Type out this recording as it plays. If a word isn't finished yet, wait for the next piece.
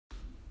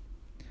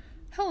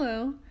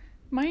Hello,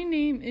 my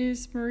name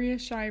is Maria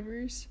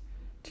Shivers.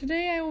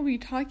 Today I will be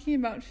talking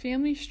about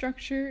family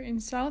structure in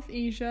South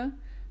Asia,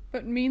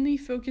 but mainly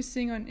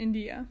focusing on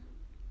India.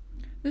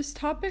 This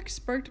topic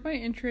sparked my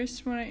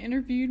interest when I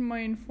interviewed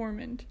my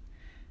informant.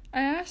 I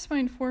asked my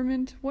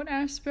informant what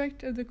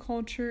aspect of the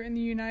culture in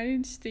the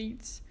United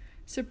States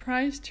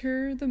surprised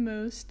her the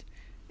most,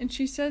 and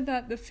she said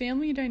that the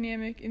family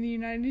dynamic in the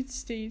United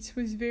States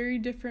was very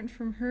different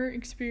from her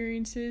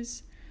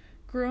experiences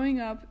growing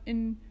up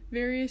in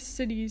various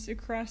cities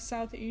across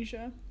South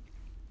Asia.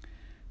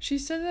 She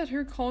said that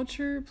her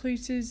culture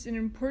places an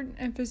important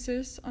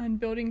emphasis on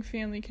building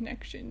family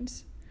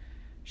connections.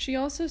 She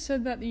also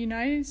said that the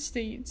United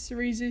States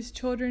raises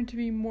children to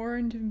be more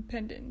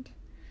independent,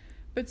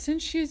 but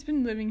since she has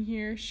been living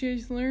here, she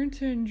has learned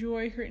to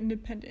enjoy her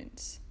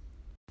independence.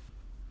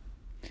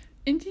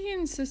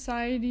 Indian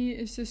society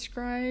is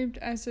described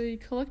as a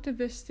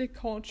collectivistic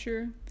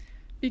culture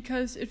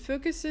because it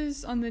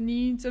focuses on the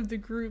needs of the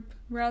group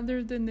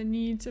rather than the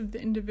needs of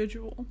the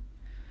individual.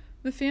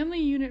 The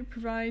family unit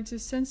provides a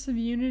sense of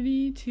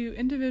unity to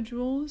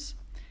individuals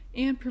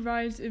and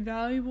provides a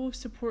valuable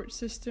support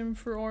system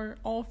for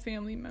all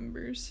family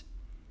members.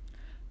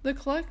 The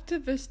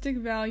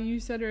collectivistic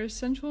values that are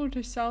essential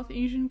to South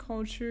Asian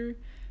culture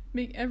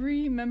make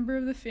every member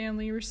of the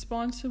family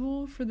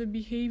responsible for the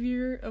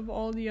behavior of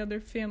all the other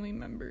family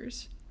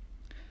members.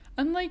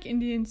 Unlike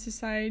Indian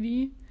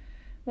society,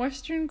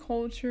 Western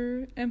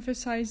culture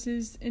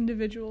emphasizes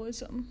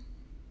individualism.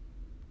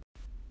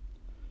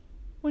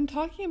 When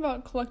talking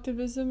about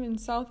collectivism in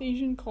South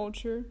Asian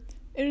culture,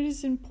 it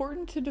is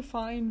important to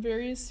define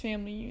various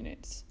family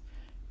units.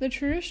 The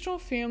traditional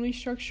family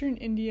structure in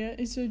India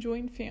is a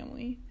joint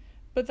family,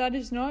 but that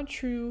is not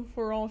true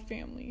for all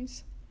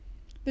families.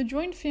 The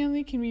joint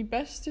family can be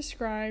best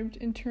described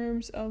in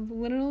terms of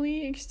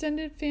lineally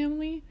extended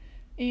family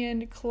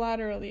and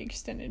collaterally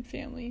extended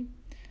family.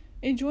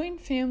 A joint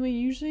family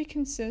usually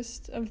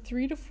consists of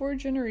 3 to 4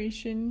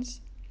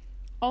 generations,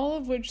 all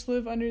of which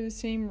live under the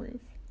same roof.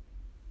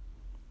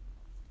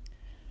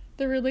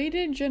 The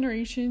related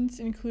generations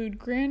include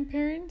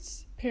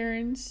grandparents,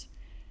 parents,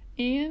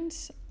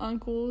 aunts,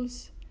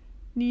 uncles,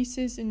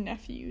 nieces, and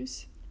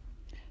nephews.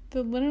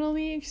 The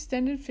lineally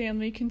extended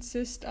family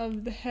consists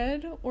of the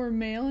head or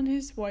male and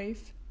his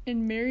wife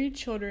and married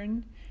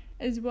children,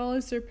 as well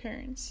as their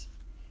parents.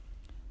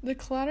 The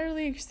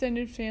collaterally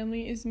extended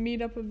family is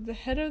made up of the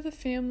head of the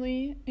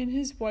family and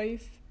his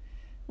wife,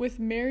 with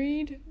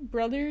married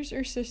brothers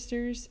or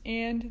sisters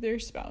and their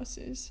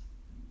spouses.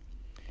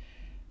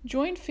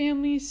 Joint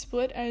families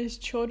split as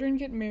children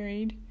get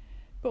married,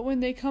 but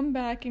when they come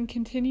back and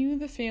continue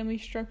the family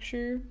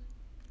structure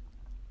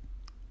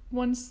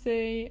once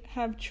they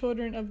have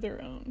children of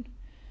their own.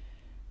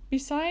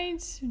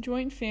 Besides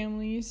joint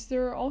families,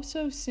 there are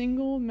also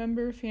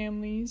single-member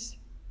families,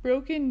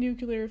 broken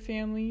nuclear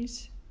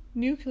families,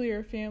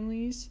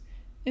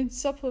 and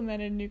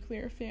supplemented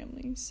nuclear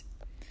families.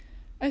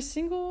 A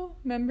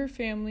single-member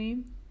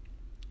family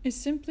is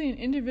simply an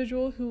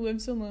individual who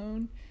lives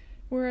alone,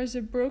 whereas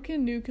a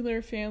broken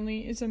nuclear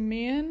family is a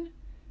man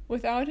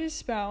without his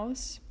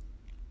spouse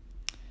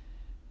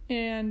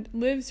and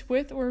lives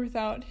with or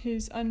without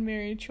his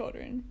unmarried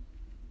children.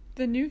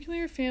 The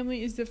nuclear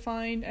family is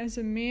defined as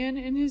a man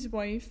and his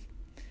wife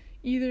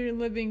either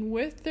living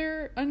with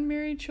their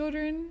unmarried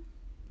children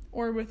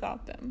or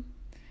without them.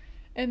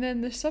 And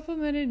then the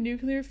supplemented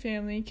nuclear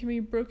family can be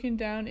broken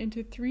down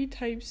into 3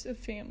 types of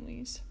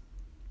families.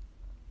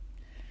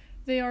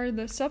 They are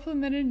the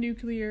supplemented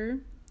nuclear,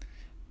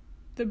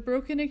 the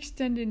broken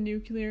extended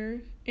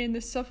nuclear, and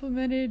the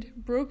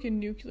supplemented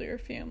broken nuclear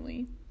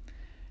family.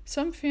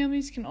 Some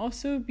families can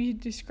also be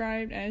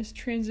described as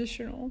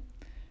transitional.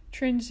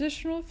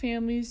 Transitional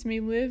families may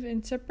live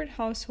in separate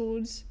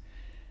households,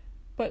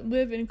 but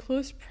live in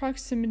close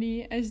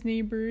proximity as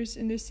neighbors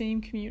in the same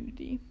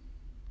community.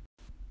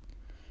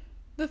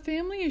 The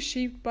family is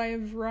shaped by a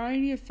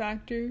variety of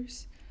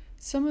factors,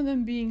 some of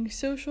them being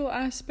social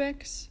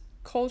aspects,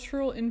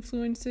 cultural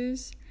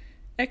influences,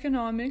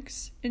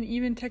 economics, and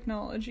even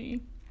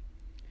technology.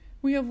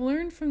 We have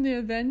learned from the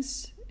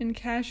events in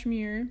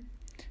Kashmir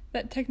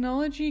that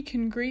technology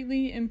can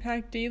greatly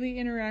impact daily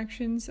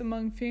interactions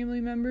among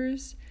family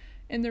members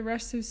and the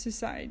rest of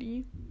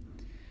society.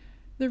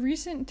 The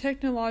recent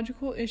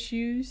technological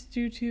issues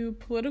due to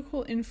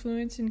political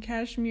influence in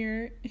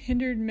Kashmir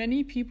hindered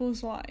many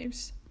people's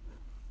lives.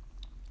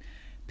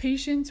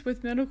 Patients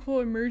with medical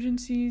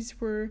emergencies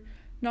were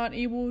not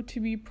able to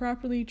be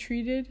properly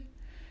treated.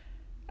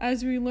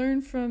 As we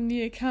learned from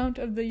the account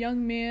of the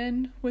young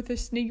man with a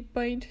snake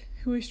bite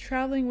who was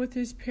traveling with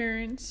his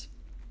parents,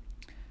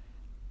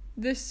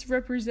 this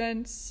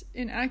represents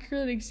an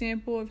accurate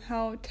example of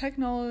how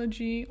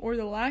technology or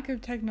the lack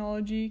of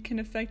technology can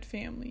affect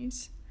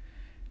families.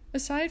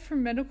 Aside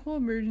from medical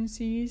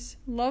emergencies,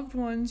 loved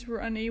ones were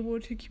unable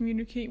to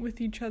communicate with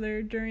each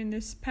other during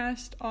this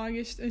past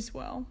August as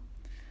well.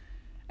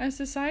 As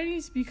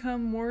societies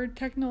become more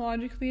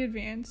technologically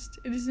advanced,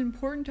 it is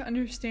important to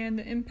understand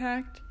the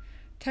impact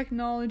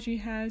technology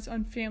has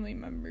on family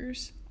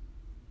members.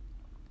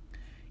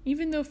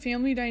 Even though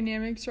family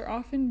dynamics are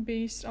often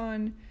based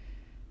on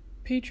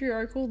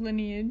patriarchal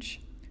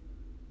lineage,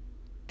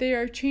 they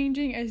are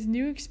changing as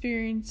new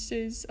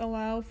experiences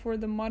allow for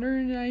the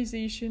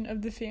modernization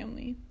of the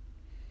family.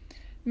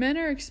 Men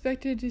are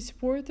expected to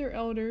support their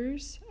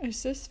elders,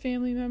 assist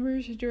family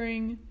members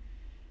during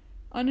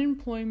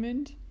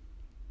unemployment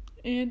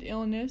and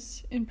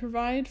illness, and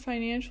provide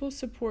financial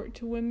support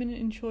to women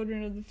and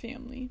children of the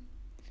family.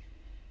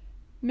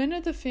 Men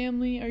of the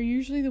family are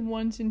usually the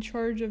ones in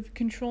charge of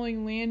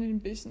controlling land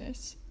and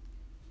business.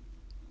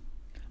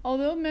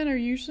 Although men are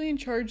usually in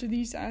charge of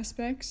these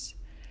aspects,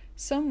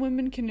 some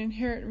women can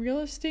inherit real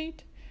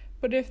estate,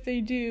 but if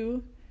they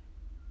do,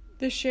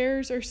 the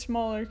shares are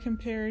smaller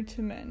compared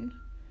to men.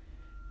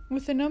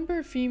 With the number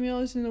of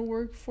females in the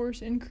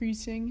workforce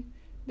increasing,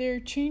 they are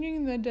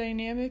changing the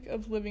dynamic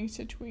of living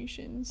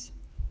situations.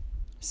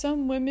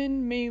 Some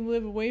women may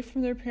live away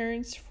from their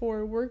parents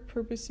for work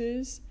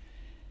purposes,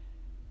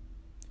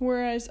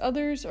 whereas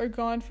others are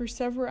gone for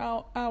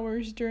several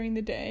hours during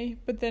the day,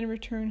 but then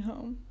return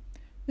home.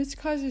 This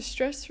causes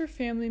stress for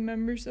family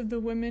members of the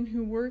women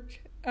who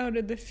work out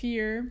of the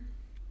fear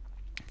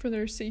for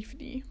their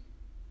safety.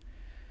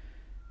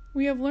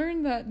 We have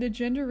learned that the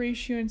gender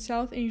ratio in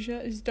South Asia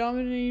is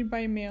dominated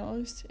by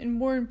males, and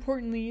more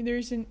importantly, there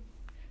is an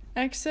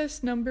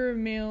excess number of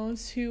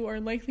males who are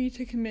likely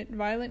to commit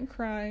violent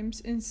crimes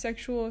and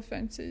sexual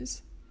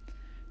offenses.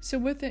 So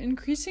with the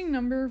increasing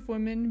number of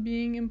women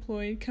being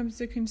employed comes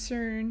the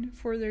concern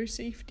for their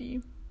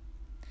safety.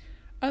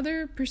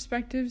 Other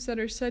perspectives that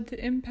are said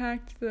to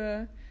impact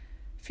the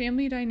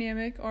family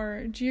dynamic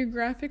are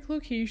geographic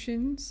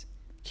locations,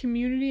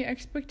 community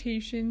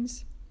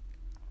expectations,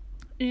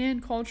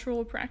 and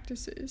cultural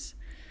practices.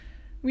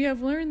 We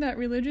have learned that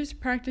religious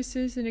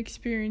practices and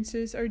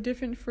experiences are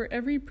different for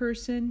every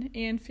person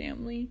and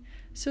family,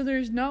 so there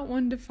is not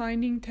one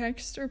defining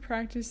text or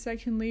practice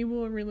that can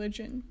label a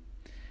religion.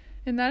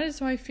 And that is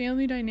why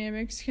family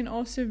dynamics can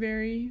also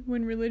vary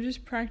when religious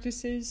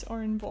practices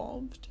are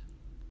involved.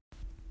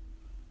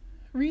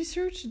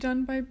 Research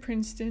done by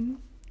Princeton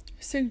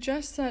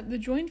suggests that the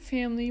joint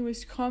family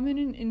was common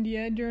in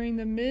India during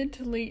the mid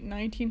to late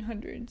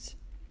 1900s.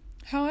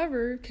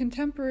 However,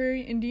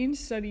 contemporary Indian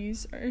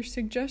studies are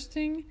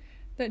suggesting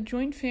that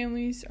joint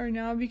families are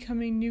now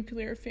becoming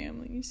nuclear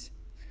families.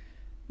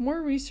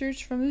 More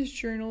research from this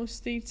journal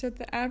states that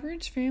the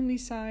average family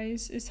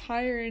size is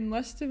higher in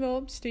less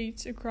developed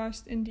states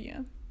across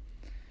India.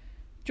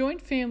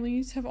 Joint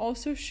families have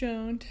also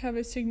shown to have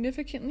a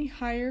significantly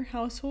higher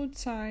household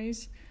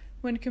size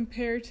when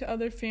compared to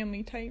other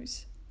family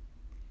types.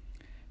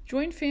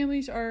 Joint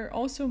families are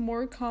also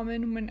more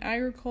common when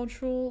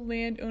agricultural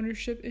land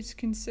ownership is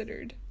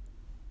considered.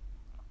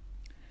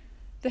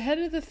 The head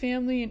of the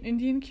family in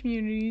Indian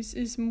communities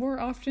is more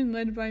often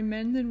led by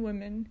men than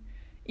women,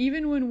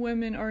 even when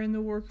women are in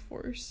the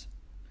workforce.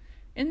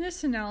 In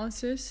this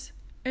analysis,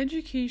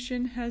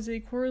 education has a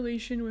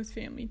correlation with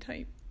family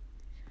type.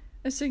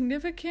 A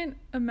significant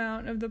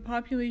amount of the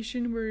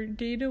population where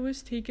data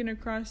was taken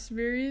across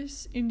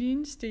various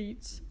Indian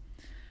states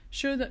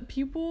show that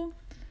people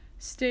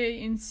stay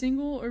in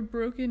single or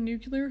broken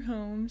nuclear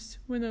homes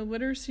when the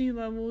literacy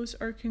levels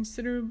are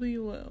considerably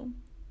low.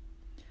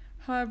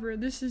 However,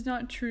 this is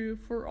not true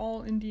for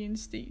all Indian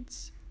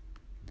states.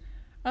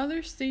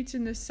 Other states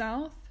in the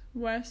South,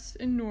 West,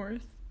 and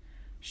North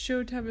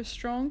showed to have a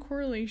strong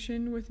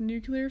correlation with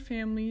nuclear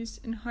families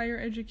and higher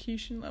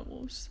education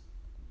levels.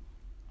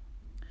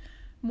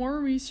 More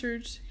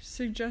research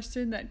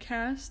suggested that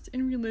caste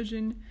and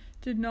religion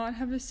did not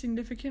have a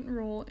significant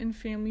role in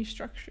family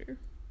structure.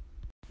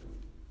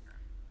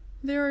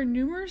 There are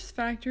numerous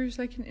factors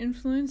that can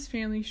influence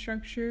family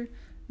structure,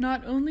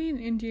 not only in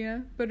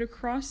India, but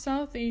across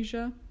South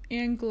Asia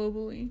and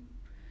globally.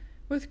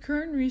 With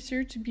current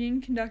research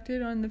being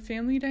conducted on the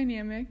family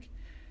dynamic,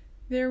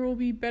 there will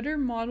be better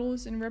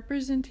models and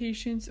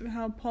representations of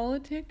how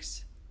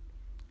politics,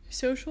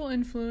 social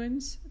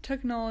influence,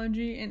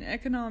 technology, and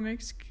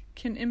economics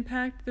can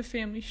impact the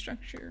family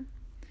structure.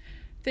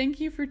 Thank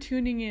you for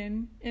tuning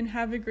in, and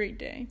have a great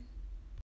day.